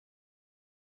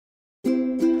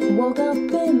Woke up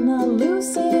in a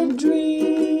lucid dream.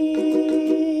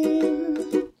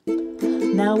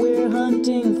 Now we're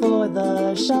hunting for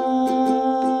the shards.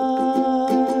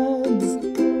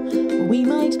 We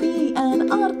might be an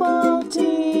oddball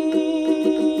team,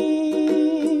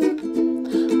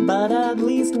 but at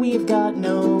least we've got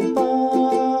no bards.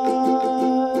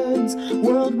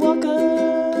 World Walkers.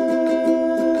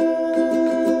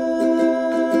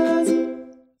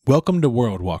 Welcome to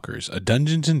World Walkers, a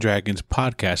Dungeons & Dragons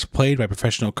podcast played by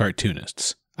professional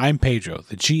cartoonists. I'm Pedro,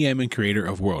 the GM and creator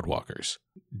of World Walkers.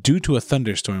 Due to a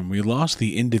thunderstorm, we lost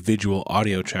the individual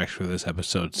audio tracks for this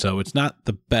episode, so it's not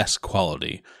the best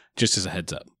quality, just as a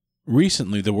heads up.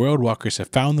 Recently, the World Walkers have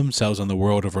found themselves on the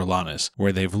world of Orlanus,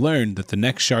 where they've learned that the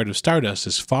next Shard of Stardust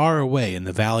is far away in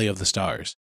the Valley of the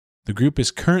Stars. The group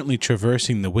is currently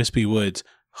traversing the Wispy Woods,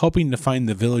 hoping to find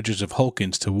the villagers of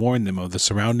Hulkins to warn them of the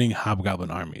surrounding hobgoblin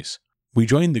armies. We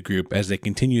join the group as they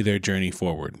continue their journey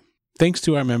forward. Thanks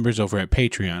to our members over at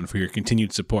Patreon for your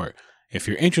continued support. If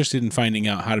you're interested in finding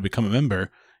out how to become a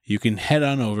member, you can head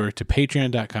on over to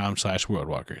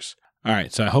patreon.com/worldwalkers.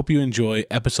 Alright, so I hope you enjoy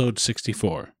episode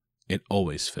 64. It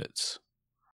always fits.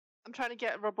 I'm trying to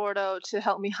get Roberto to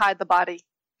help me hide the body.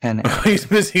 And He's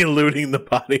busy looting the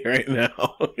body right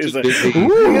now. He's like,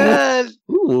 Good.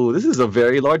 ooh, this is a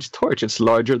very large torch. It's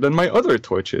larger than my other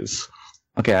torches.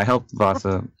 Okay, I help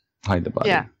Vasa hide the body.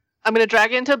 Yeah. I'm going to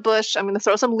drag it into a bush. I'm going to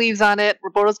throw some leaves on it.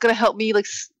 Roberto's going to help me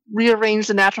rearrange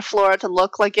the natural flora to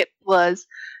look like it was.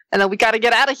 And then we got to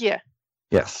get out of here.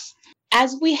 Yes.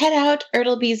 As we head out,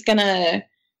 Ertleby's gonna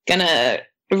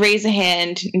raise a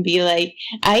hand and be like,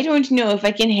 I don't know if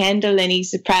I can handle any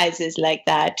surprises like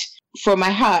that for my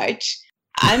heart.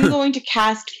 I'm going to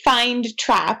cast Find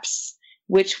Traps,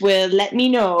 which will let me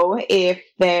know if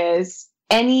there's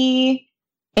anything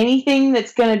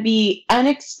that's going to be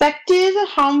unexpected,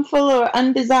 harmful, or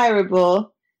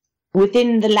undesirable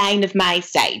within the line of my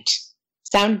sight.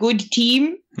 Sound good,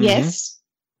 team? Mhm. Yes?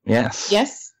 Yes.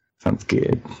 Yes? Sounds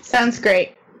good. Sounds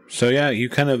great. So yeah, you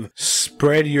kind of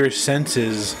spread your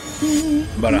senses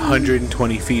about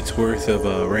 120 feet's worth of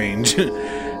range.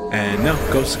 And no,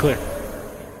 ghost clear.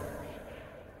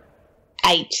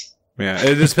 Aight.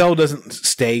 Yeah, the spell doesn't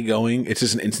stay going. It's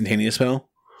just an instantaneous spell.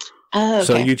 Oh, okay.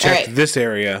 So you checked All right. this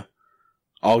area.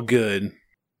 All good.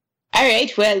 All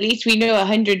right, well, at least we know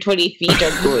 120 feet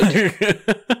are good.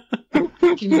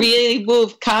 We can really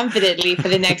move confidently for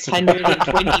the next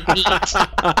 120 feet.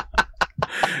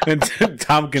 And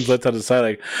Tompkins lets out a sigh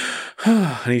like,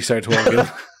 and he starts walking.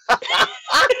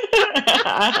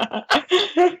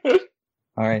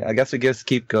 All right, I guess we just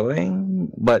keep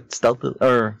going, but stealthily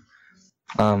or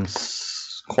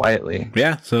quietly.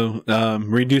 Yeah, so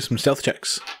redo some stealth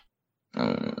checks.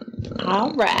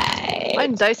 All right. My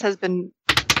dice has been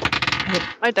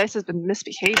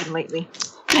misbehaving lately.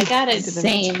 I got a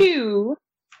Same. 2,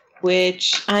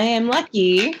 which I am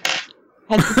lucky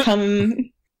has become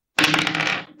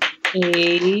a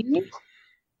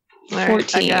All right,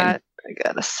 14. I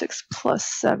got a 6 plus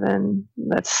 7.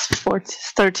 That's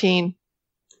 13.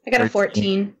 I got a 14.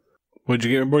 14. What'd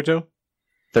you get, Roberto?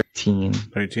 13.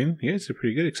 13? You guys are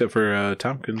pretty good, except for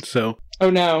Tompkins. So Oh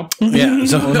no. yeah,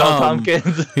 so Oh, no,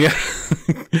 Tompkins. yeah.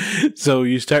 So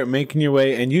you start making your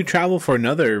way, and you travel for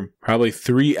another probably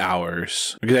 3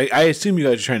 hours. Because I assume you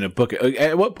guys are trying to book it.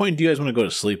 At what point do you guys want to go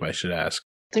to sleep, I should ask?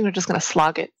 I think we're just going to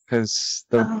slog it. Because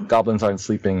the goblins aren't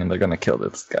sleeping and they're going to kill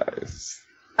these guys.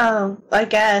 Oh, I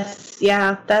guess.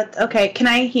 Yeah, that's okay. Can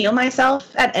I heal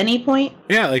myself at any point?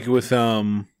 Yeah, like with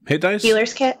hit dice?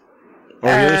 Healer's kit? Or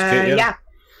healer's kit, yeah.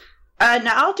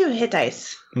 No, I'll do hit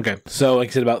dice. Okay. So, like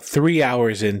I said, about 3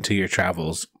 hours into your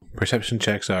travels, perception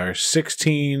checks are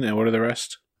 16, and what are the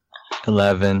rest?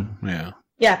 11. Yeah.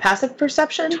 Yeah, passive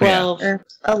perception? 12. Or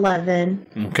 11.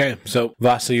 Okay. So,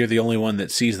 Vasa, you're the only one that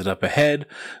sees it up ahead.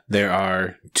 There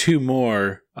are 2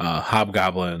 more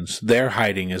hobgoblins. They're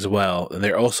hiding as well, and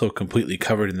they're also completely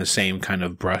covered in the same kind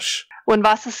of brush. When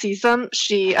Vasa sees them,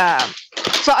 she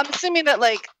so I'm assuming that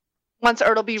once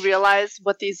Ertleby realized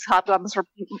what these hobgoblins were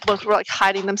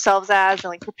hiding themselves as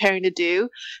and preparing to do,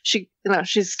 she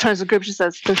turns to the group. She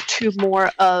says, "There's 2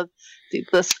 more of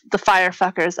the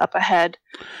firefuckers up ahead."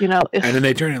 And then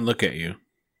they turn and look at you.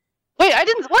 Wait, I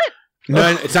didn't. What?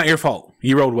 No, it's not your fault.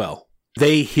 You rolled well.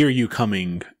 They hear you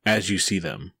coming as you see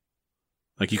them.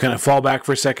 You kind of fall back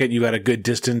for a second. You got a good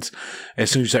distance. As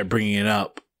soon as you start bringing it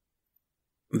up,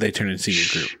 they turn and see your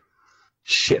group.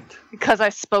 Shit. Because I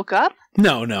spoke up?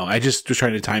 No. I just was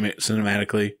trying to time it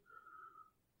cinematically.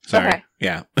 Sorry. Okay.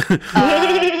 Yeah.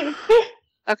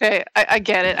 Okay, I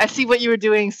get it. I see what you were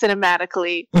doing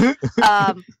cinematically.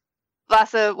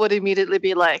 Vasa would immediately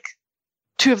be like,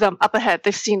 two of them up ahead.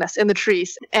 They've seen us in the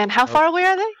trees. And how far away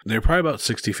are they? They're probably about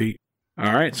 60 feet.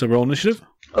 All right, so roll initiative.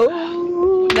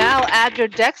 Oh. Now add your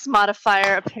dex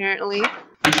modifier, apparently.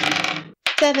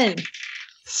 7.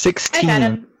 16. I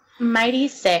got a mighty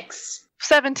 6.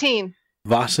 17.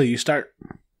 Vasa, you start.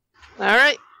 All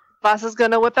right. Vasa's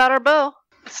going to whip out her bow.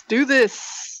 Let's do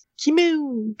this.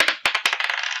 Kimu.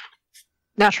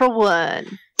 Natural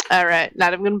 1. All right.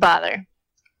 Not even going to bother.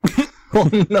 Oh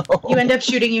no. You end up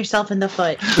shooting yourself in the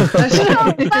foot.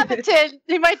 No, Leviton,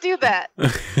 he might do that.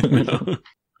 No.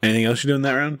 Anything else you're doing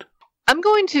that round? I'm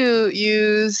going to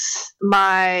use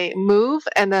my move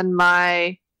and then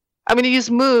I'm going to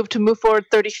use move to move forward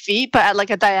 30 feet, but at like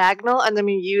a diagonal, and then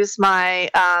we use my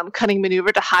cunning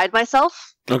maneuver to hide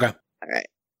myself. Okay. All right.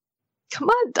 Come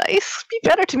on, dice. Be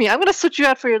better to me. I'm going to switch you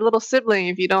out for your little sibling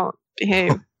if you don't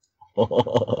behave.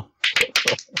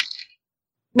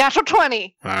 Natural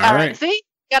 20. All All right. right. See?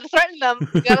 You gotta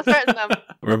threaten them.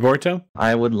 Roberto?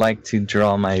 I would like to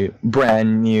draw my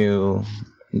brand new,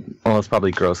 well, it's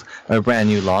probably gross, a brand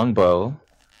new longbow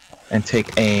and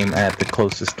take aim at the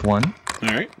closest one All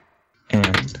right.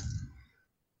 and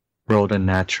roll a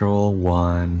natural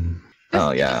 1.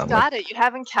 Oh yeah, You got it. You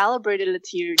haven't calibrated it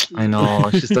to your I know.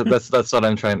 It's just that's what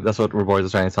I'm trying. That's what Roborz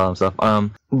is trying to tell himself.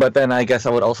 But then I guess I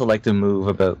would also like to move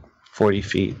about 40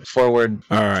 feet forward.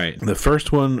 All right. The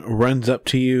first one runs up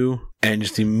to you and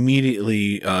just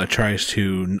immediately tries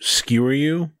to skewer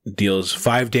you, deals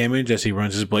 5 damage as he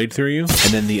runs his blade through you.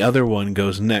 And then the other one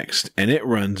goes next, and it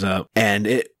runs up, and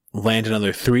it lands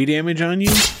another 3 damage on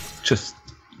you. Just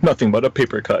nothing but a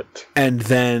paper cut. And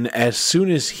then as soon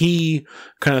as he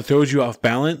kind of throws you off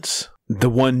balance, the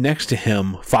one next to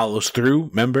him follows through,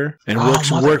 remember? And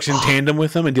works in tandem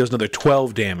with him and deals another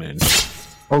 12 damage.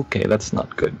 Okay, that's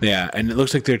not good. Yeah, and it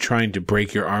looks like they're trying to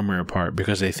break your armor apart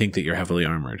because they think that you're heavily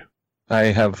armored. I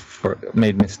have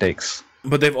made mistakes.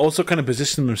 But they've also kind of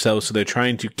positioned themselves so they're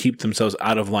trying to keep themselves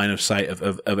out of line of sight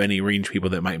of any range people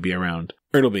that might be around.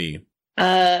 Ertleby.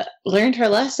 Learned her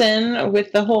lesson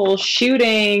with the whole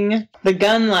shooting the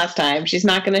gun last time. She's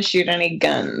not going to shoot any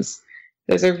guns.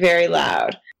 Those are very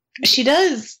loud. She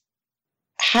does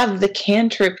have the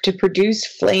cantrip to produce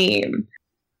flame.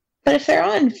 But if they're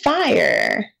on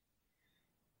fire,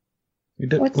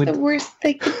 what's the worst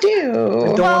they could do?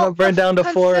 I don't want to burn down the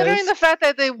forest. Considering the fact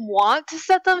that they want to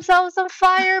set themselves on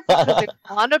fire because they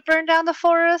want to burn down the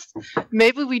forest,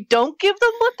 maybe we don't give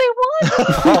them what they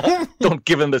want. Don't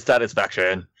give them the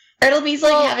satisfaction. Ertleby's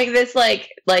like having this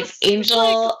like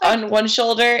angel on one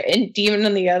shoulder and demon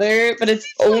on the other, but it's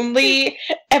only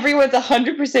everyone's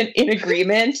 100% in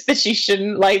agreement that she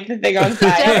shouldn't light the thing on The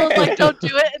fire. devil's like, don't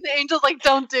do it, and the angel's like,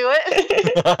 don't do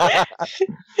it.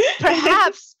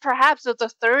 Perhaps it's a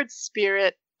third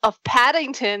spirit of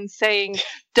Paddington saying,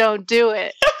 don't do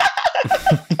it.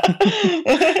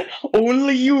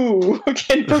 Only you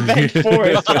can prevent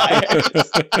forest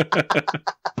fires.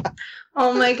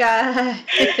 Oh my god.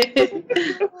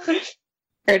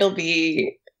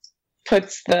 Ertleby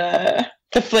puts the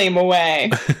flame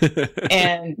away,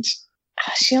 and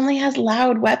she only has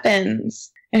loud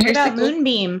weapons. And What about sickle-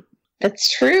 Moonbeam?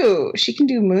 That's true. She can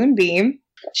do Moonbeam.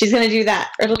 She's going to do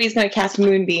that. Ertleby's going to cast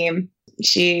Moonbeam.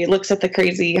 She looks at the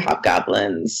crazy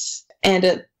hobgoblins, and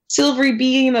a silvery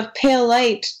beam of pale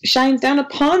light shines down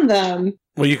upon them.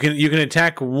 Well, you can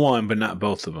attack one, but not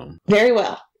both of them. Very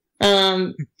well.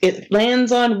 It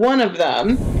lands on one of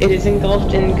them. It is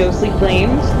engulfed in ghostly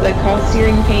flames that cause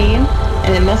searing pain,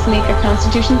 and it must make a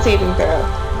Constitution saving throw.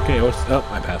 Okay,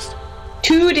 I passed.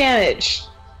 2 damage.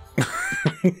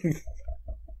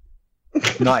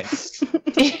 Nice.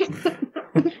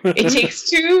 It takes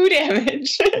 2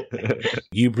 damage.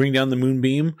 You bring down the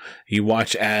moonbeam. You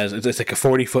watch as it's like a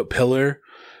 40-foot pillar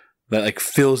that like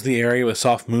fills the area with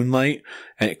soft moonlight,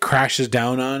 and it crashes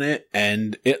down on it.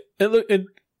 And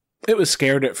it was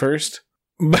scared at first,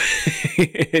 but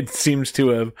it seems to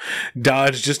have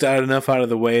dodged just enough out of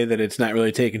the way that it's not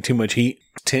really taking too much heat.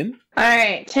 Tin?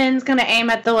 Alright, Tin's gonna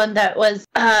aim at the one that was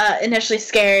initially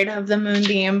scared of the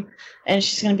moonbeam, and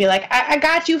she's gonna be like, I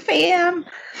got you, fam!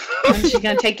 And she's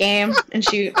gonna take aim and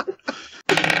shoot.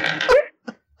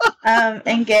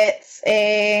 And gets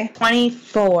a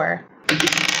 24.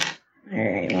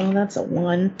 Alright, well, that's a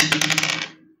 1.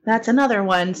 That's another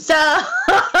 1. So...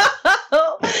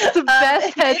 The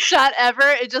best headshot ever.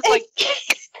 It just like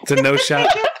It's a no shot.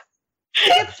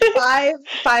 It's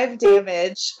 5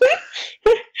 damage.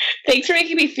 Thanks for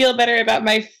making me feel better about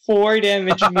my 4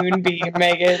 damage moonbeam,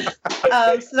 Megan. So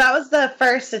that was the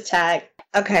first attack.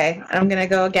 Okay, I'm gonna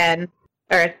go again,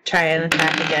 or try and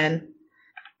attack again,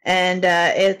 and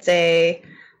it's a.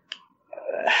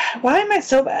 Why am I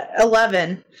so bad?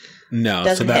 11. No,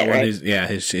 Doesn't so that hit, one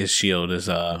right? is his shield is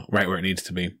right where it needs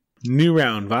to be. New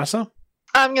round, Vasa.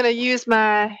 I'm gonna use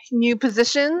my new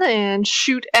position and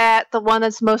shoot at the one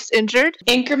that's most injured.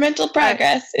 Incremental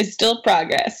progress is still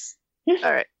progress. All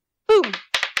right. Boom.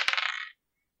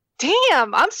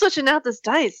 Damn, I'm switching out this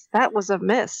dice. That was a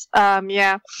miss.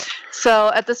 Yeah.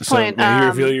 So at this So point, now you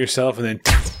reveal yourself, and then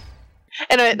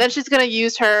anyway, then she's gonna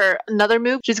use her another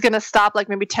move. She's gonna stop like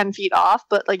maybe 10 feet off,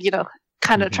 but like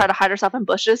kind of try to hide herself in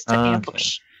bushes to Okay.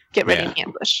 ambush. Get ready Yeah. to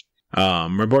ambush.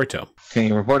 Roberto.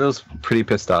 Okay, Roberto's pretty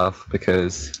pissed off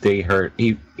because they hurt.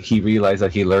 He realized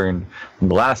that he learned from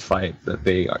the last fight that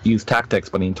they used tactics,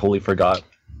 but he totally forgot.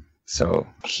 So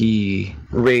he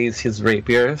raised his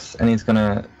rapiers and he's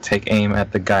gonna take aim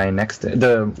at the guy next to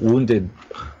the wounded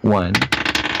one.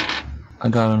 I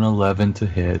got an 11 to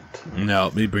hit. No,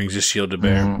 he brings his shield to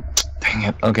bear. Dang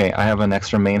it. Okay, I have an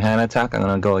extra main hand attack. I'm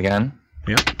gonna go again.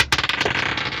 Yep.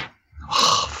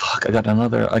 Oh, fuck, I got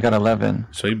 11.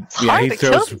 So he hard to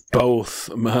kill throws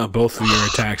both of your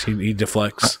attacks. He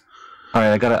deflects. All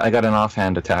right, I got an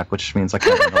offhand attack, which means I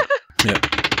can't. Yep.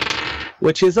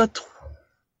 Which is a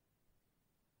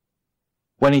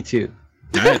 22.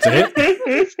 All right, it's a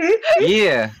hit.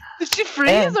 Yeah. Did she freeze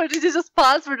And- or did you just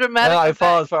pause for dramatic? No, I effect?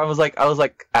 paused. I was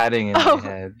like adding in Oh. my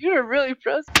head. You were really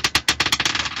pros.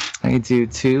 I do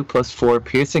 2 + 4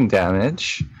 piercing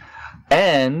damage,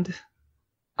 and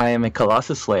I am a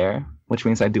Colossus Slayer, which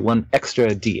means I do 1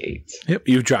 extra D8. Yep,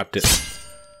 you dropped it.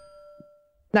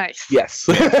 Nice. Yes.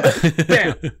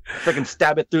 Bam! Freaking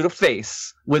stab it through the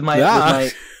face with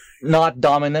my not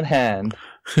dominant hand.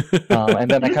 And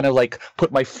then I kind of like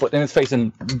put my foot in his face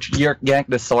and yank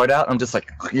the sword out. I'm just like,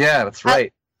 yeah, that's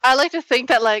right. I like to think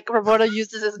that like Roberto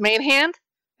uses his main hand,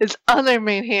 his other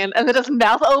main hand, and then his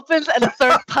mouth opens and a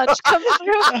third punch comes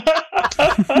through.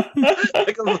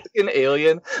 Like a fucking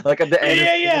alien, like at the end.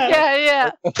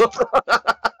 Yeah.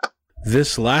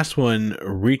 This last one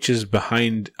reaches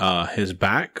behind his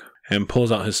back and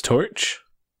pulls out his torch,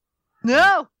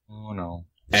 No. Oh no.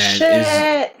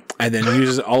 and and then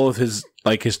uses all of his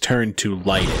turn to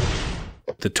light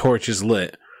it. The torch is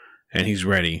lit, and he's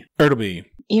ready. Ertleby.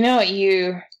 You know what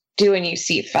you do when you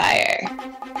see fire?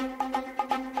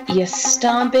 You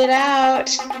stomp it out.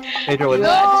 Pedro, what-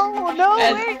 No,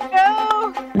 As- wait,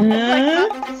 no. Mhm.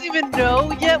 Like, doesn't even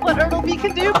know yet what Ertleby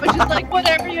can do, but she's like,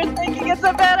 whatever you're thinking, it's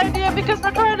a bad idea because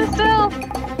they're trying to stealth.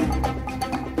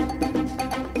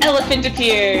 Elephant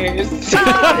appears.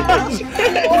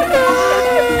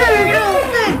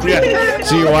 Yeah.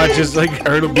 So you watch as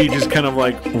Ertleby just kind of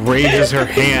raises her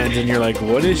hand, and you're like,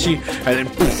 "What is she?" And then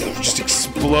just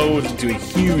explodes into a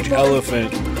huge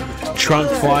elephant, trunk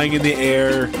flying in the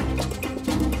air.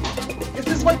 Is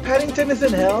this why Paddington is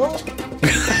in hell?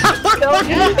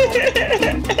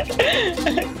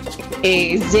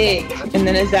 A zig and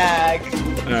then a zag.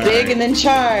 All Zig right. and then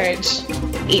charge.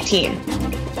 18.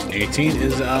 18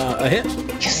 is a hit.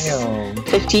 Yes. Damn.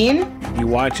 15. You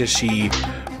watch as she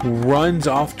runs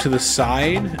off to the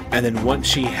side, and then once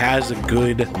she has a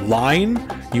good line,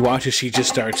 you watch as she just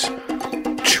starts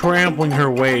trampling her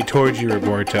way towards you,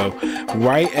 Roberto.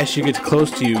 Right as she gets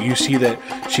close to you, you see that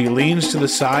she leans to the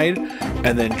side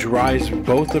and then drives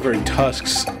both of her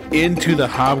tusks into the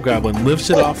hobgoblin, lifts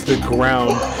it off the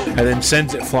ground, and then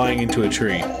sends it flying into a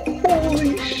tree.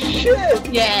 Holy shit!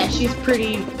 Yeah, she's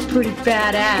pretty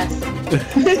badass.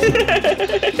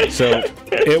 So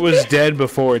it was dead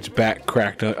before its back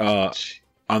cracked along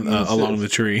the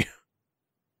tree.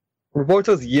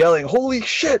 Roberto's yelling, "Holy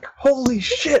shit! Holy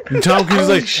shit!" And Tompkins is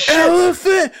like,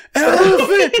 "Elephant!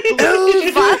 Elephant!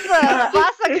 Elephant!"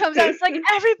 Vasa comes out. It's like,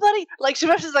 everybody, she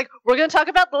rushes like, we're gonna talk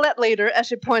about that later. As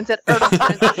she points at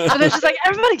Ertleby, and then she's like,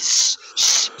 everybody, shh,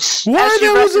 shh, shh. What? As she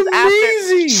That was rushes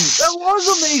amazing! That was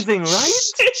amazing, right?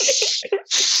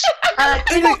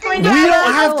 We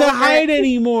don't have to hide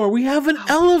anymore. We have an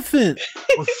elephant.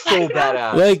 It was so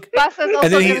badass. Vasa's also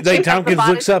And then he- gonna chase after Tompkins Vasa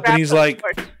looks up and grabs he's the like-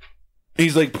 sword.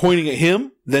 He's pointing at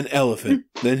him, then elephant,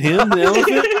 then him, then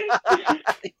elephant.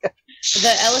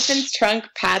 The elephant's trunk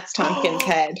pats Tompkins'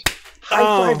 head. High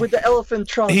five with the elephant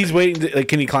trunk. He's waiting.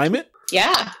 Can he climb it?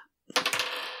 Yeah.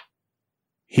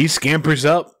 He scampers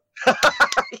up.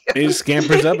 He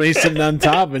scampers up, and he's sitting on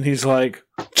top, and he's like,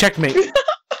 "Checkmate."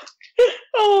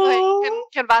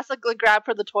 Can Vasa grab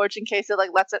for the torch in case it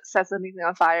sets anything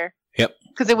on fire? Yep.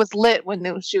 Because it was lit when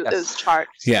it was it was charged.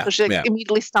 Yeah, So she yeah.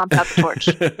 immediately stomped out the torch.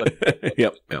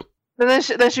 Yep. And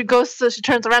then she goes. So she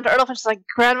turns around to Erdolf and she's like,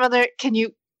 "Grandmother, can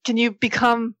you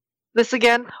become this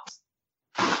again?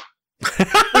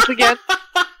 This again?"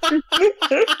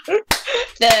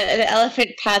 The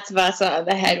elephant pats Vasa on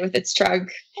the head with its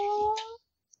trunk.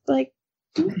 Like,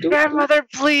 Grandmother,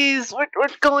 please.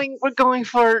 We're going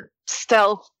for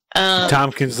stealth.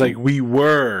 Tompkins like, we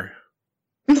were.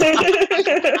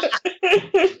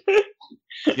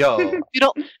 Yo,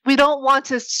 We don't want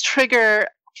to trigger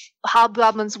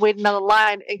hobgoblins waiting on the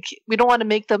line, and we don't want to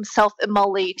make them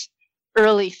self-immolate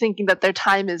early, thinking that their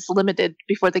time is limited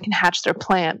before they can hatch their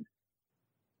plan.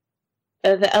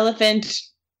 The elephant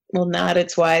will nod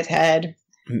its wise head.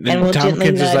 And we'll gently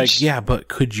Tompkins is like, nudge. yeah, but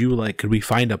could we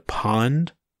find a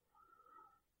pond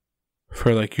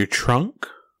for like your trunk?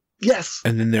 yes,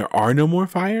 And then there are no more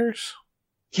fires?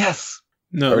 yes.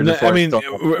 No, Or the I mean, forest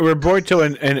don't- Roberto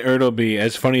and Ertleby,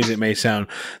 as funny as it may sound,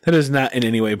 that is not in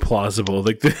any way plausible.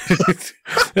 Like the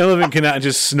elephant cannot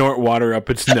just snort water up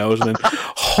its nose and then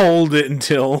hold it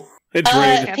until it's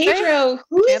ready. Can't they? Pedro,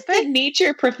 who is Can't they? the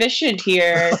nature proficient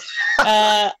here?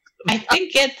 I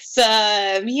think it's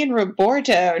me and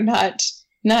Roberto,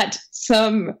 not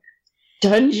some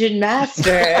dungeon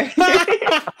master.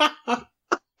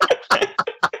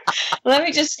 Let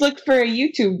me just look for a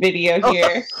YouTube video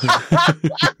here.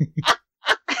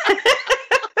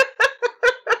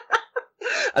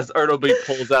 As Ertleby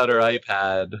pulls out her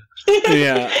iPad.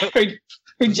 Yeah. Her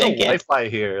There's no giant. Wi-Fi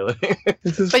here.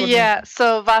 This is But funny. yeah,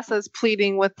 so Vasa's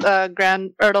pleading with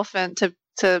Grand Ertlefant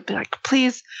to be like,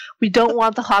 please, we don't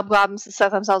want the hobgoblins to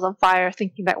set themselves on fire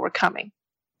thinking that we're coming.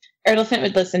 Ertlefant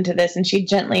would listen to this, and she'd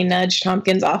gently nudge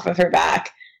Tompkins off of her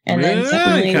back, and then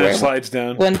suddenly, kind of slides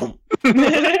down. when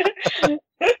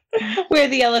where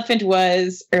the elephant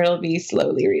was, Ertleby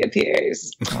slowly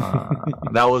reappears.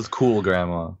 That was cool,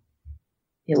 Grandma.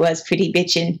 It was pretty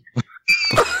bitchin'.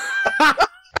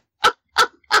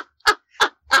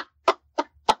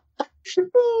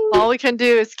 All we can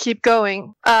do is keep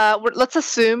going. Let's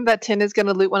assume that Tin is going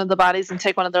to loot one of the bodies and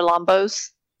take one of their lombos,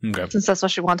 Okay. since that's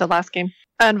what she wanted last game.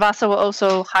 And Vasa will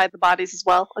also hide the bodies as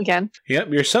well, again. Yep,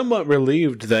 you're somewhat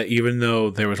relieved that even though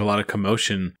there was a lot of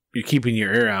commotion, you're keeping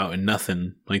your ear out and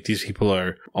nothing. Like, these people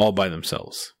are all by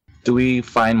themselves. Do we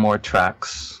find more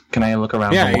tracks? Can I look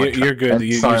around? Yeah, for more you're good.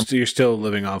 tracks? You're still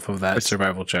living off of that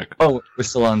survival check. Oh, we're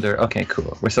still under. Okay,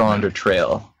 cool. We're still under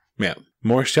trail. Yeah.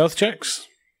 More stealth checks?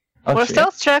 Oh, More shit.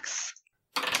 stealth checks.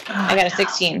 I got a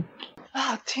 16.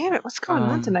 Oh, damn it. What's going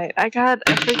on tonight? I got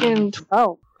a freaking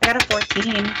 12. I got a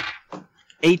 14.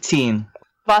 18.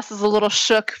 Vasa's a little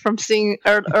shook from seeing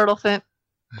Ertlefant.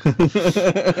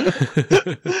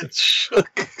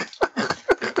 Shook.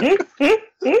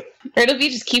 Ertleby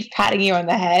just keeps patting you on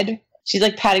the head. She's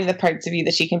like patting the parts of you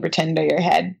that she can pretend are your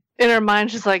head. In her mind,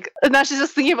 she's like, and now she's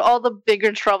just thinking of all the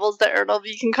bigger troubles that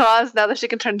Ertleby can cause now that she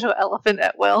can turn into an elephant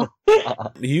at will.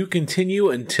 You continue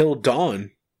until dawn.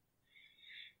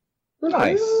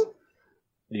 Nice.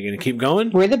 You gonna keep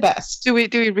going? We're the best. Do we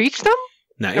reach them?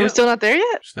 Not Are we yet. still not there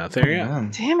yet? It's not there yet.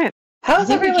 Man. Damn it. How's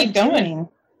I think we everyone keep going. doing?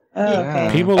 Oh, Yeah.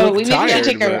 okay. People Oh, look we maybe tired. should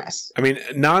take a but- rest. I mean,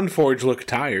 non-Forge look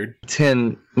tired.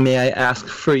 Tin, may I ask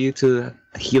for you to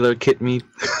healer kit me,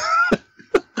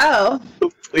 Oh,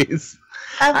 please?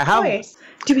 of I have- course.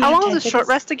 Do we How have long time is for a short this?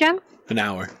 rest again? An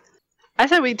hour. I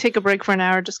said we'd take a break for an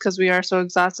hour just because we are so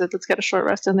exhausted. Let's get a short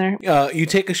rest in there. You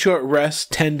take a short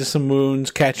rest, tend to some wounds,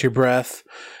 catch your breath,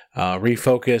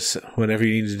 refocus, whatever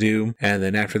you need to do, and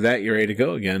then after that, you're ready to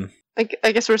go again.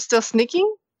 I guess we're still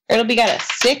sneaking? Ertleby got a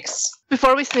 6.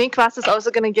 Before we sneak, Vass is also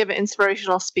going to give an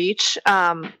inspirational speech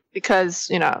because,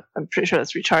 I'm pretty sure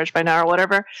that's recharged by now or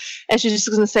whatever. And she's just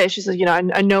going to say, she's like,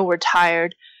 I know we're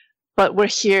tired, but we're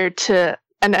here to,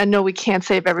 and I know we can't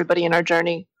save everybody in our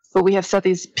journey, but we have set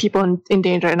these people in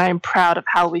danger, and I am proud of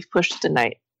how we've pushed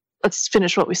tonight. Let's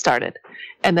finish what we started.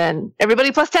 And then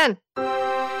everybody plus 10.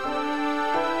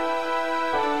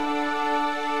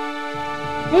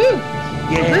 Woo!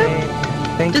 Yay!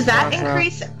 Thanks, Does that Barbara.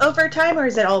 increase over time, or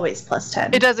is it always plus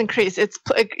 10? It does increase. It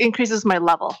increases my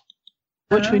level,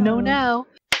 which we know Oh. now.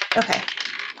 Okay.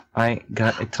 I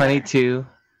got a 22.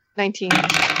 19.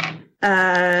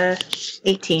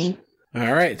 18.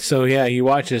 All right, so yeah, you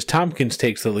watch as Tompkins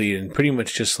takes the lead and pretty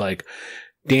much just like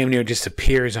damn near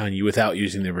disappears on you without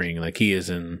using the ring. Like he's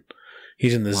in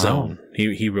the Wow. zone.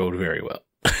 He rode very well.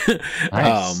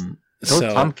 Nice. Go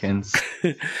So Tompkins.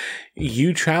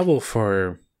 you travel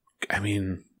for, I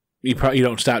mean, you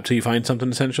don't stop till you find something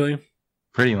essentially.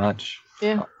 Pretty much.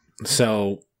 Yeah.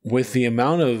 So with the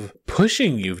amount of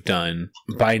pushing you've done,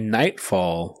 by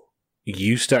nightfall,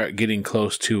 you start getting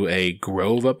close to a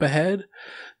grove up ahead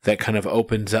that kind of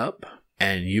opens up,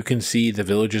 and you can see the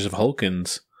villagers of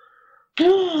Hulkins,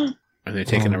 and they're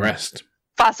taking a rest.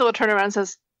 Fossil will turn around and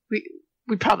says,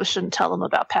 we probably shouldn't tell them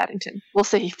about Paddington. We'll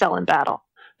say he fell in battle.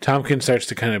 Tompkins starts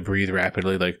to kind of breathe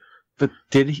rapidly, like, But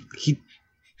did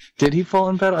he fall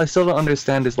in battle? I still don't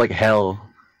understand. It's like hell.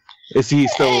 Is he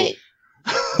still?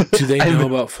 Do they know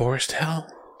about Forest Hell?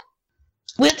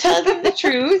 We'll tell them the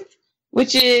truth,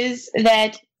 which is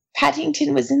that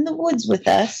Paddington was in the woods with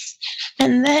us,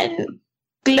 and then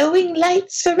glowing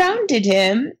lights surrounded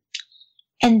him,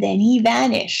 and then he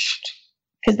vanished.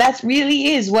 Because that really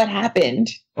is what happened.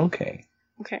 Okay.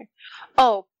 Okay.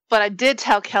 Oh, but I did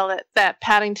tell Kellett that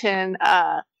Paddington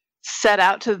set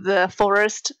out to the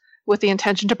forest with the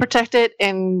intention to protect it,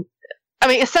 and I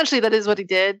mean, essentially, that is what he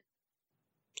did.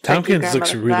 Tompkins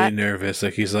looks really nervous.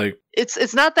 Like he's like,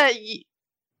 it's not that.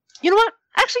 You know what?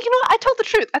 Actually, I told the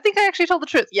truth. I think I actually told the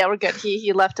truth. Yeah, we're good.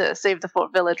 He left to save the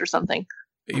fort village or something.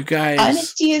 You guys.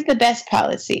 Honesty is the best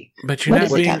policy. But you're What not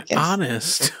is it, being Tompkins?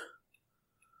 honest.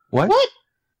 What? What?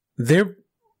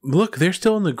 They're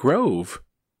still in the grove.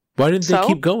 Why didn't they So?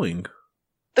 keep going?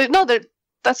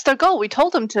 That's their goal. We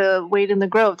told them to wait in the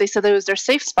grove. They said it was their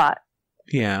safe spot.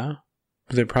 Yeah,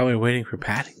 but they're probably waiting for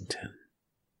Paddington.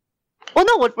 Well,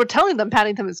 no, we're telling them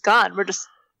Paddington is gone. We're just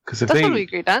Because if that's they, what we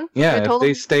agreed on. yeah, We if told they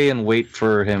them- stay and wait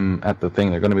for him at the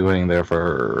thing, they're going to be waiting there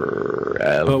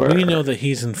forever. But we know that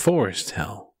he's in Forest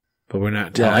Hell. But we're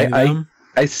not Yeah, telling them.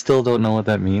 I still don't know what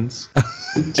that means.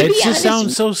 To It be just honest,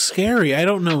 sounds so scary. I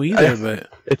don't know either, but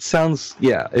It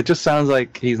just sounds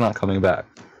like he's not coming back.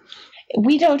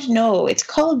 we don't know. It's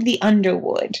called the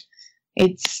Underwood.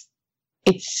 It's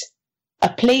a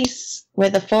place where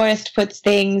the forest puts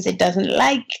things it doesn't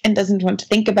like and doesn't want to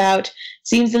think about.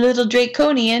 Seems a little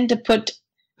draconian to put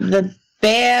the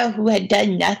bear who had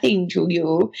done nothing to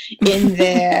you in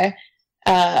there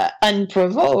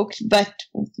unprovoked, but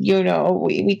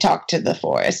we talked to the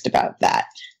forest about that.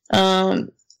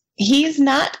 He's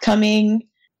not coming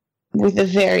with a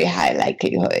very high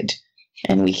likelihood,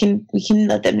 and we can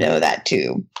let them know that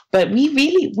too. But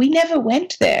we never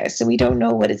went there, so we don't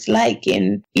know what it's like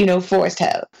in Forest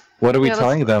Hell. What are we Yeah, that's-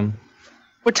 telling them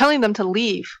We're telling them to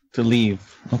leave. to leave?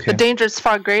 Okay. The danger is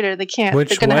far greater. They can't. which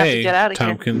They're gonna have to way? get out of here.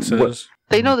 Tompkins says.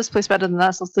 They know this place better than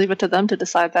us. Let's leave it to them to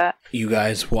decide that. You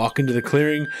guys walk into the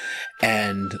clearing,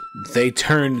 and they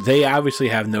turn. They obviously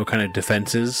have no kind of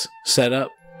defenses set up.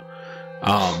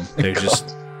 They're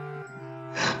just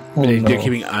Oh, they're no.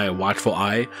 keeping a watchful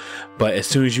eye. But as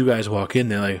soon as you guys walk in,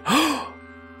 they're like, "Oh,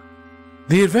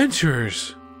 the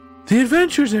adventurers! The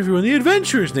adventurers, everyone! The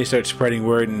adventurers!" And they start spreading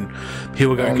word, and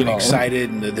people are getting no. excited.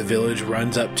 And the village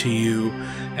runs up to you,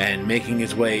 and making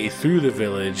his way through the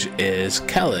village is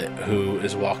Kellett, who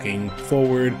is walking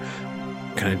forward,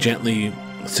 kind of gently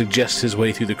suggests his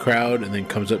way through the crowd, and then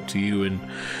comes up to you and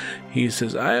he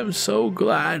says, "I am so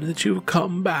glad that you've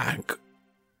come back."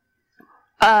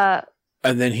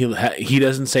 And then he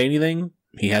doesn't say anything.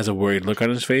 He has a worried look on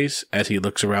his face as he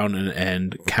looks around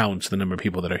and counts the number of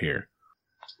people that are here.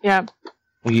 Yeah.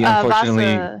 We unfortunately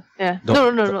Vasa, yeah.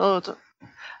 don't- No.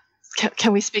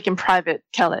 Can we speak in private,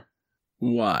 Kellett?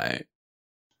 Why?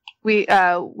 We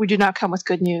do not come with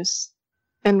good news,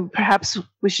 and perhaps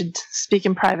we should speak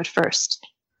in private first.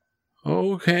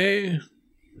 Okay.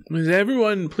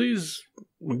 Everyone, please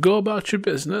go about your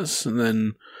business. And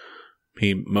then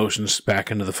he motions back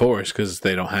into the forest because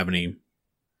they don't have any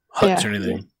huts Yeah. or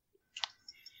anything.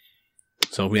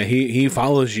 So yeah, he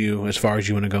follows you as far as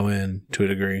you want to go in to a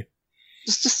degree.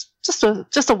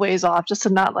 Just a ways off, just to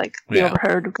not be Yeah.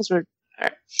 overheard because we're. All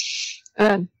right. And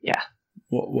then, yeah.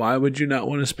 Why would you not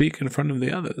want to speak in front of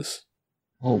the others?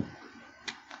 Well,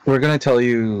 we're going to tell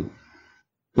you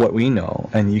what we know,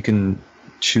 and you can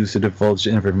choose to divulge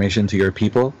the information to your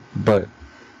people. But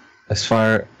as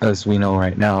far as we know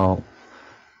right now,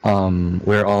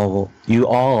 you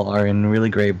all are in really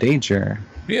grave danger.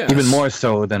 Yes. Even more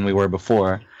so than we were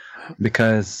before,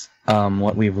 because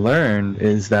what we've learned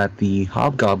is that the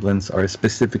hobgoblins are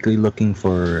specifically looking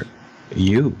for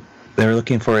you. They're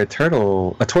looking for a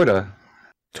torta.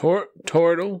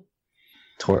 Turtle?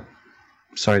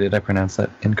 Sorry, did I pronounce that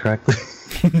incorrectly?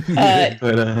 Uh,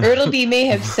 But, Ertleby may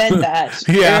have said that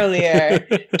Yeah. earlier.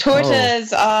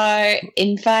 Tortas are,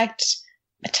 in fact,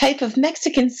 a type of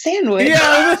Mexican sandwich.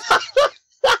 Yeah.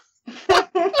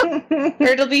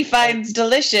 Ertleby finds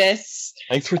delicious,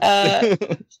 thanks for.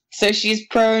 so she's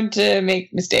prone to make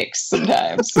mistakes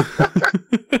sometimes.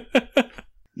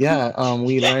 Yeah,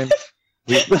 we learned.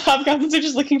 The hobgoblins are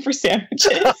just looking for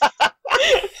sandwiches.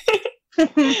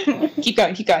 Keep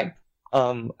going.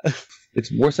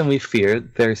 It's worse than we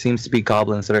feared. There seems to be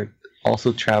goblins that are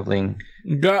also traveling.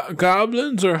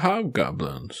 Goblins or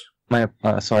hobgoblins?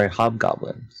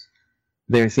 Hobgoblins.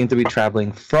 They seem to be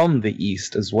traveling from the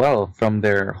east as well, from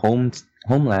their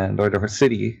homeland or their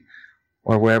city,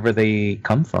 or wherever they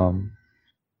come from.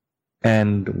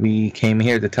 And we came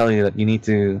here to tell you that you need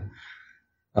to.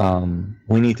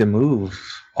 We need to move,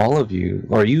 all of you,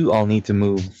 or you all need to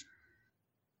move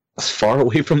as far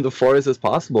away from the forest as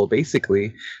possible,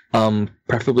 basically.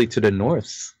 Preferably to the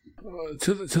north.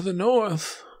 To the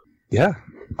north. Yeah.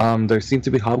 There seem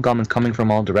to be hobgoblins coming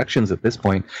from all directions at this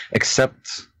point,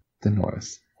 except the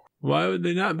north. Why would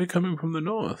they not be coming from the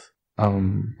north? I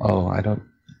don't.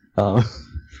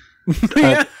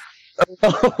 Yeah.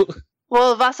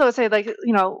 Well, Vasa would say, like,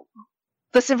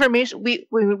 this information,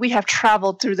 we have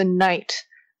traveled through the night,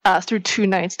 through 2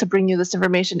 nights to bring you this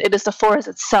information. It is the forest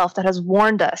itself that has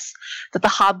warned us that the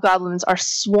hobgoblins are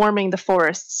swarming the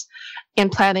forests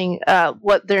and planning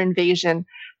their invasion.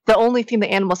 The only thing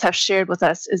the animals have shared with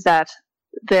us is that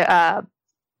the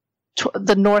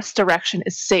north direction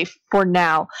is safe for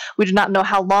now. We do not know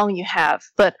how long you have,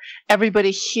 but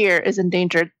everybody here is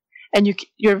endangered, and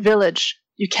your village,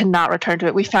 you cannot return to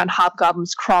it. We found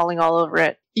hobgoblins crawling all over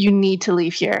it. You need to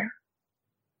leave here.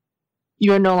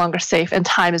 You are no longer safe, and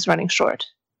time is running short.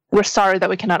 We're sorry that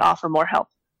we cannot offer more help.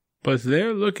 But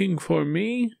they're looking for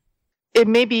me? It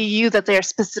may be you that they are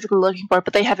specifically looking for,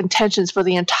 but they have intentions for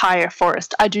the entire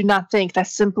forest. I do not think that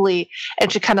simply, and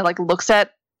she kind of like looks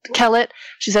at Kellett,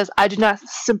 she says, I do not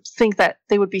think that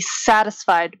they would be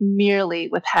satisfied merely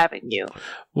with having you.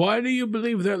 Why do you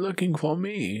believe they're looking for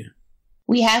me?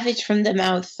 We have it from the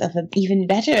mouth of an even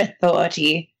better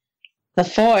authority, the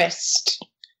forest.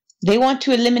 They want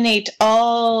to eliminate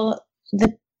all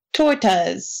the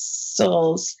tortas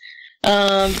souls.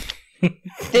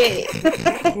 They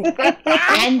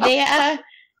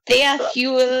are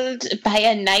fueled by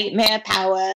a nightmare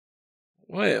power.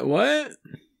 Wait, what?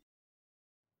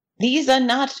 These are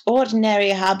not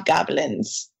ordinary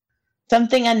hobgoblins.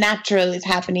 Something unnatural is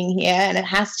happening here, and it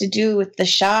has to do with the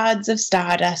shards of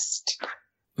stardust.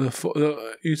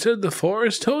 You said the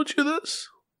forest told you this?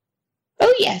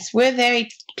 Oh yes, we're very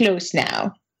close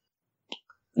now.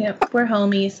 Yep, we're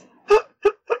homies.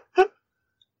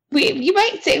 You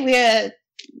might say we're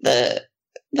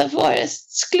the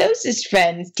forest's closest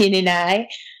friends, Tin and I.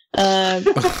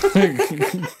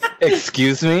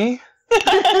 Excuse me?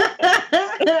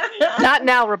 Not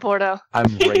now, Roberto.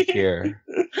 I'm right here.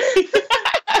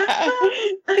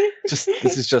 This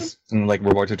is just like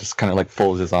Roberto just kind of like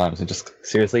folds his arms and just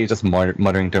seriously just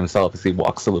muttering to himself as he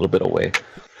walks a little bit away.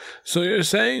 So you're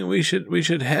saying we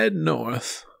should head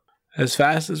north as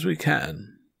fast as we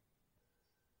can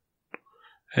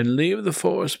and leave the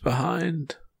forest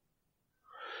behind,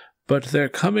 but they're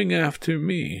coming after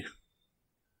me.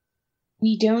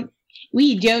 We don't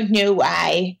know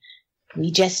why. We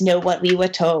just know what we were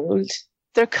told.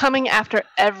 They're coming after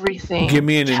everything. Give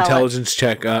me an Kellett. intelligence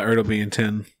check, Ertleby and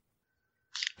Tin.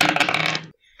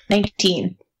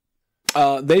 19.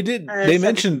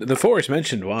 The forest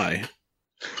mentioned why.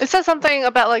 It says something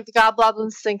about like the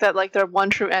goblins think that like their one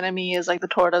true enemy is like the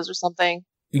Tortas or something.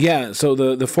 Yeah, so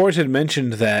the forest had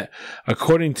mentioned that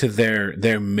according to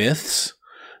their myths,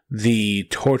 the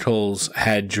turtles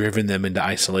had driven them into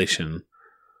isolation.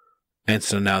 And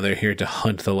so now they're here to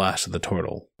hunt the last of the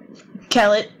turtle.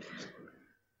 Kellett,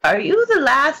 are you the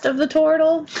last of the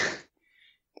turtle?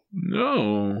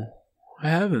 No.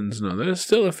 Heavens, no. There's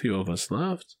still a few of us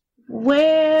left.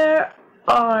 Where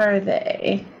are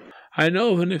they? I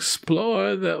know of an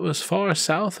explorer that was far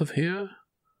south of here.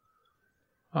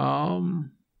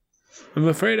 I'm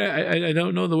afraid I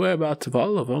don't know the whereabouts of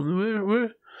all of them.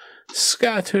 We're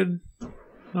scattered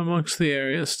amongst the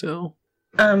area still.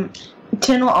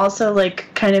 Tin will also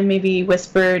like kind of maybe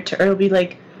whisper to Erleby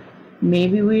like,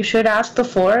 maybe we should ask the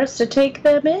forest to take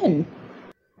them in.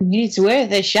 It's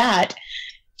worth a shot.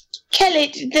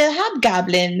 Kellett, the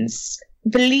hobgoblins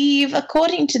believe,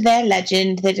 according to their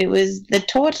legend, that it was the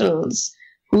turtles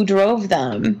who drove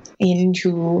them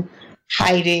into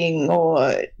hiding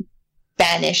or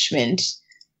banishment.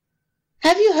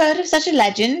 Have you heard of such a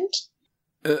legend?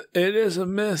 It is a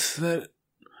myth that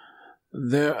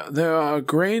there are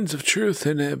grains of truth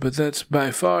in it, but that's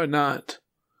by far not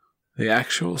the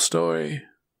actual story.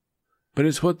 But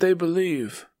it's what they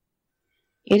believe.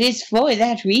 It is for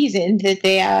that reason that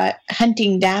they are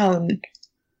hunting down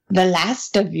the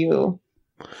last of you.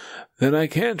 Then I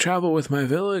can't travel with my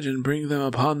village and bring them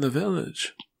upon the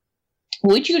village.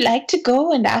 Would you like to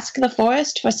go and ask the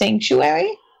forest for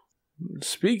sanctuary?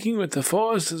 Speaking with the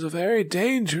forest is a very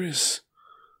dangerous,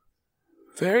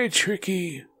 very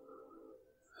tricky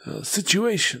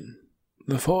situation.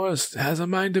 The forest has a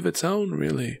mind of its own,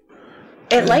 really.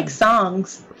 It likes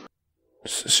songs.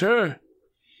 Sure.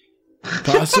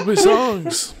 Possibly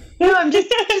songs. No, I'm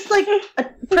just like a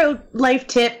pro life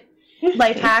tip,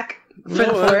 life hack for the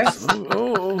forest.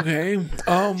 Oh, okay.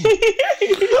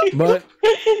 But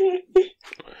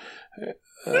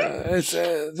It's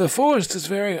the forest is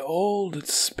very old.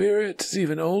 Its spirit is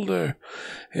even older.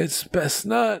 It's best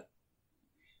not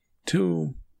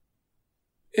to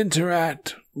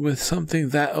interact with something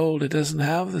that old. It doesn't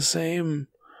have the same.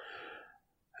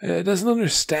 It doesn't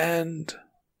understand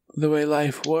the way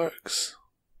life works.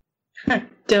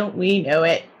 Don't we know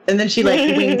it? And then she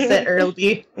like winks at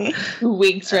Earlby.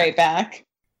 Winks right back.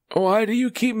 Why do you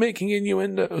keep making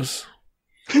innuendos?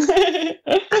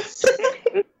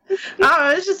 Oh,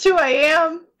 it's just who I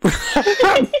am.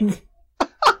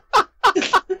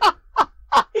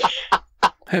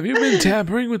 Have you been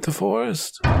tampering with the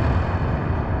forest?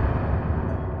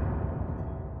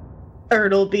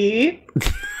 Earlby.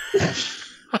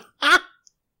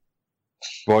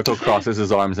 Vorto crosses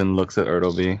his arms and looks at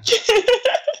Ertleby.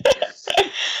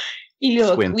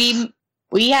 Look, Squints.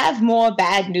 we have more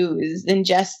bad news than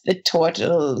just the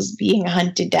turtles being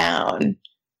hunted down.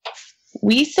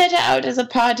 We set out as a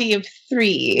party of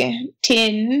 3,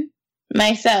 Tin,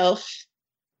 myself,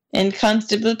 and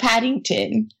Constable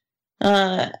Paddington.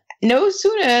 No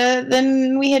sooner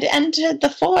than we had entered the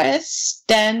forest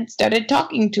and started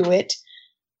talking to it,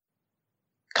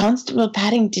 Constable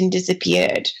Paddington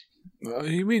disappeared.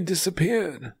 You mean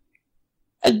disappeared?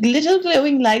 A little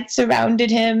glowing light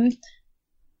surrounded him,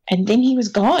 and then he was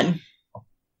gone.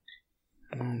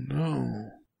 Oh no.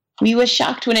 We were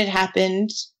shocked when it happened.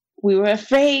 We were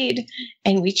afraid,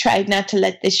 and we tried not to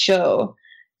let this show.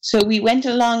 So we went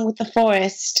along with the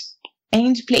forest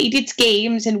and played its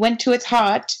games and went to its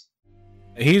heart.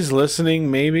 He's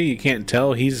listening, maybe. You can't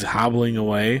tell. He's hobbling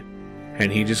away,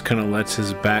 and he just kind of lets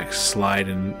his back slide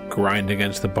and grind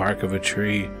against the bark of a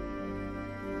tree.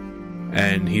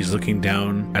 And he's looking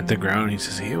down at the ground. He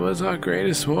says, "He was our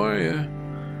greatest warrior.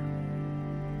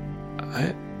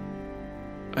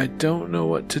 I don't know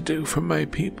what to do for my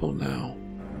people now."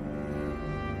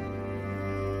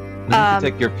 You need to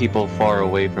take your people far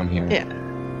away from here. Yeah.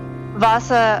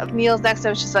 Vasa kneels next to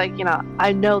him. She's like,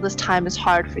 I know this time is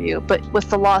hard for you, but with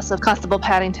the loss of Constable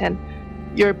Paddington,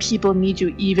 your people need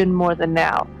you even more than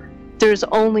now. There's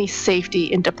only safety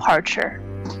in departure.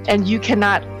 And you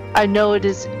cannot, I know it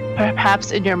is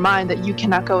perhaps in your mind that you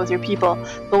cannot go with your people,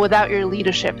 but without your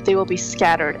leadership, they will be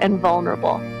scattered and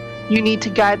vulnerable. You need to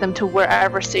guide them to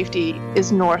wherever safety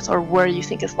is north or where you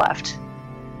think is left.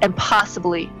 And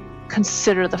possibly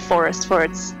consider the forest for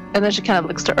its, and then she kind of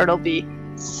looks to Ertleby,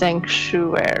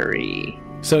 sanctuary.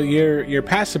 So your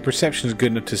passive perception is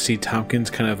good enough to see Tompkins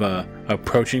kind of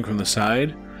approaching from the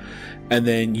side, and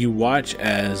then you watch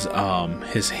as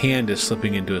his hand is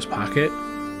slipping into his pocket,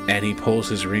 and he pulls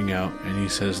his ring out, and he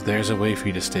says, "There's a way for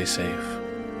you to stay safe."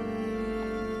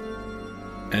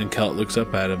 And Kellett looks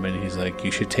up at him, and he's like,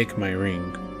 "You should take my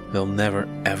ring. They'll never,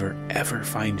 ever, ever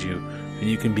find you, and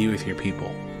you can be with your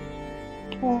people."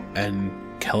 And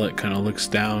Kellett kind of looks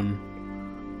down,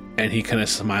 and he kind of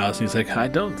smiles, and he's like, I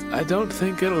don't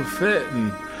think it'll fit."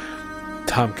 And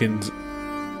Tompkins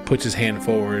puts his hand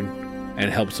forward and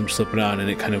helps him slip it on, and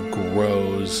it kind of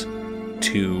grows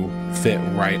to fit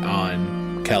right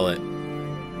on Kellett.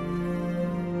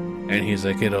 And he's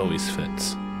like, "It always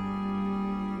fits."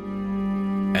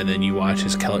 And then you watch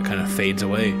as Kellett kind of fades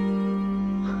away.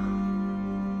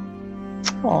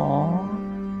 Aww.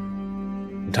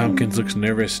 And Tompkins looks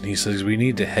nervous, and he says, "We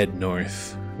need to head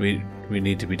north. We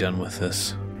need to be done with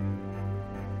this."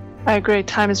 I agree.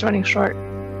 Time is running short.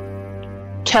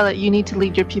 Kellett, you need to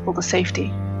lead your people to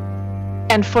safety.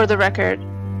 And for the record,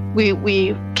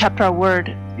 we kept our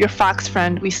word. Your fox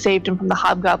friend, we saved him from the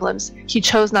hobgoblins. He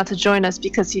chose not to join us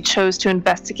because he chose to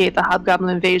investigate the hobgoblin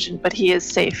invasion, but he is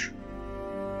safe.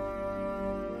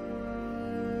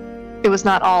 It was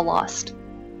not all lost.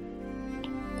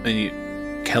 And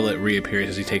Kellett reappears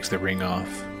as he takes the ring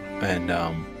off, and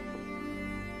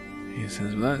he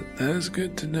says, "Well, that is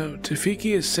good to know.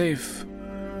 Tafiki is safe.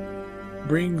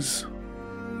 Brings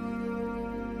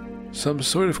some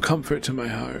sort of comfort to my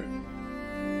heart."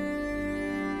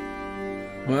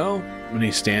 Well, when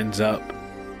he stands up,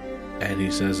 and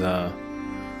he says, I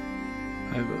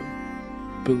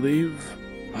believe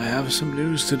I have some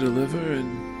news to deliver and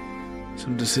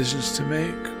some decisions to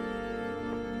make.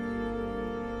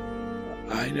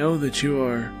 I know that you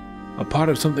are a part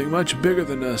of something much bigger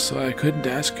than us, so I couldn't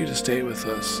ask you to stay with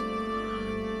us.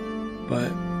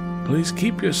 But please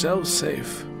keep yourselves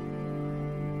safe.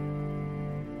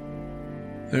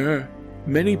 There are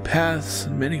many paths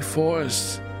and many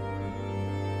forests,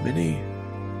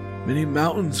 many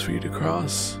mountains for you to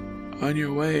cross on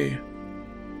your way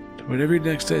to whatever your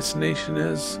next destination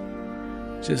is.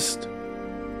 Just,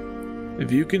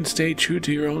 if you can stay true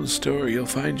to your own story, you'll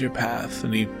find your path."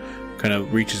 And he kind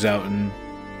of reaches out and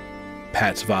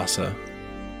pats Vasa.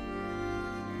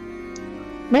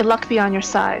 May luck be on your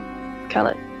side,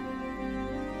 Kellett.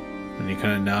 And he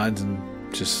kind of nods and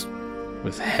just,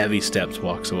 with heavy steps,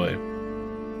 walks away.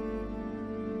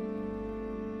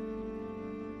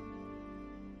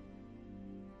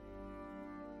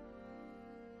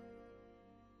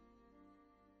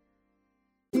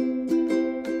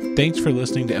 Thanks for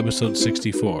listening to episode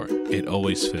 64, It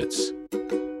Always Fits.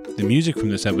 The music from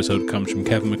this episode comes from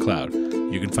Kevin MacLeod.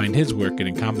 You can find his work at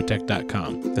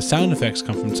Incompetech.com. The sound effects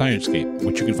come from Sirenscape,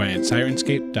 which you can find at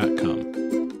Sirenscape.com.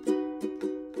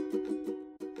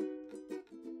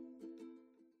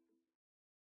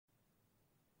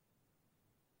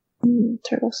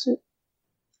 Turtle soup.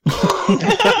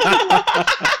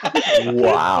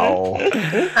 Wow.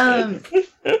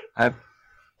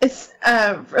 It's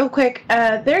real quick.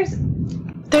 There's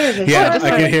a Yeah, short I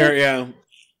can one. hear it, yeah.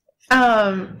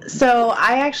 So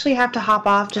I actually have to hop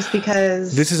off just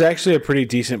because This is actually a pretty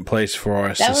decent place for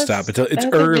us to stop. It's that was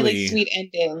early, a really sweet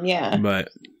ending. Yeah. but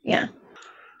yeah.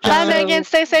 Bye, Megan.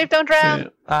 Stay safe. Don't drown.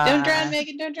 Don't drown,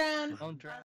 Megan. Don't drown.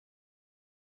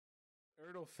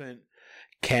 Erdlefin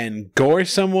can gore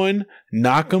someone,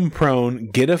 knock them prone,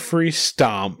 get a free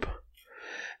stomp,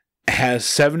 has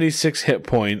 76 hit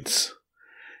points,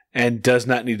 and does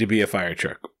not need to be a fire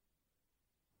truck.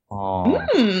 Oh.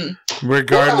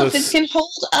 Regardless, It can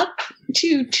hold up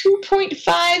to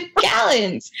 2.5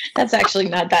 gallons. That's actually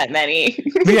not that many.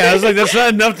 yeah, I was like, that's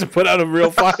not enough to put out a real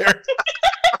fire.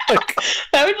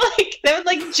 That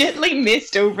would gently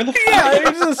mist over the fire. Yeah,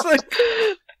 it's just like,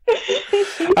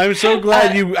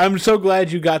 I'm so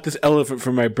glad you got this elephant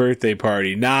for my birthday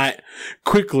party, not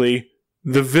quickly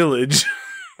the village.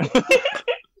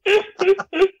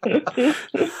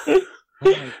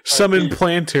 Summon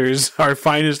planters, our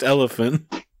finest elephant.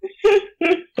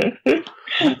 I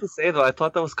have to say though, I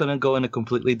thought that was going to go in a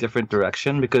completely different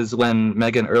direction because when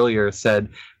Megan earlier said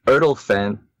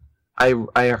Erdlefent,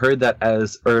 I heard that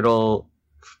as Erdlent,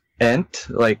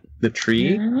 like the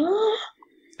tree,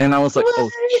 and I was like, oh,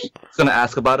 she's going to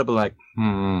ask about it, but like,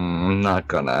 I'm not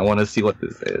gonna. I want to see what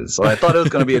this is. So I thought it was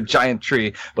going to be a giant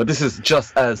tree, but this is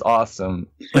just as awesome,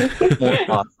 more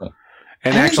awesome,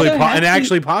 And I'm actually, so happy.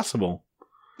 actually possible.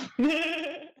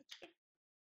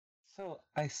 So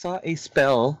I saw a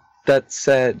spell that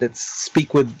said that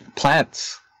speak with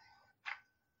plants.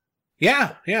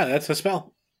 Yeah, that's a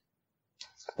spell.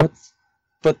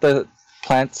 But the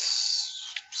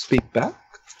plants speak back?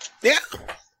 Yeah.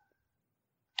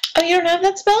 Oh, you don't have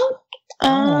that spell?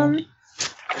 Oh.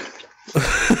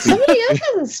 Somebody else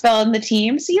has a spell in the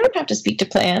team, so you don't have to speak to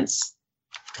plants.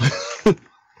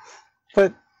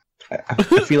 But I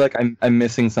feel like I'm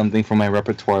missing something from my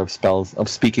repertoire of spells, of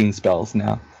speaking spells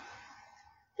now.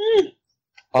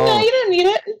 No, you don't need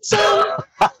it. So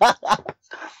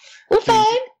we're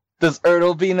fine. Does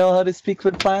Erdleby know how to speak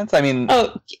with plants? I mean,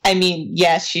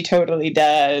 Yes, she totally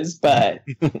does, but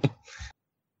that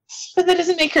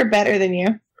doesn't make her better than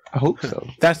you. I hope so.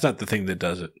 That's not the thing that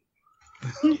does it.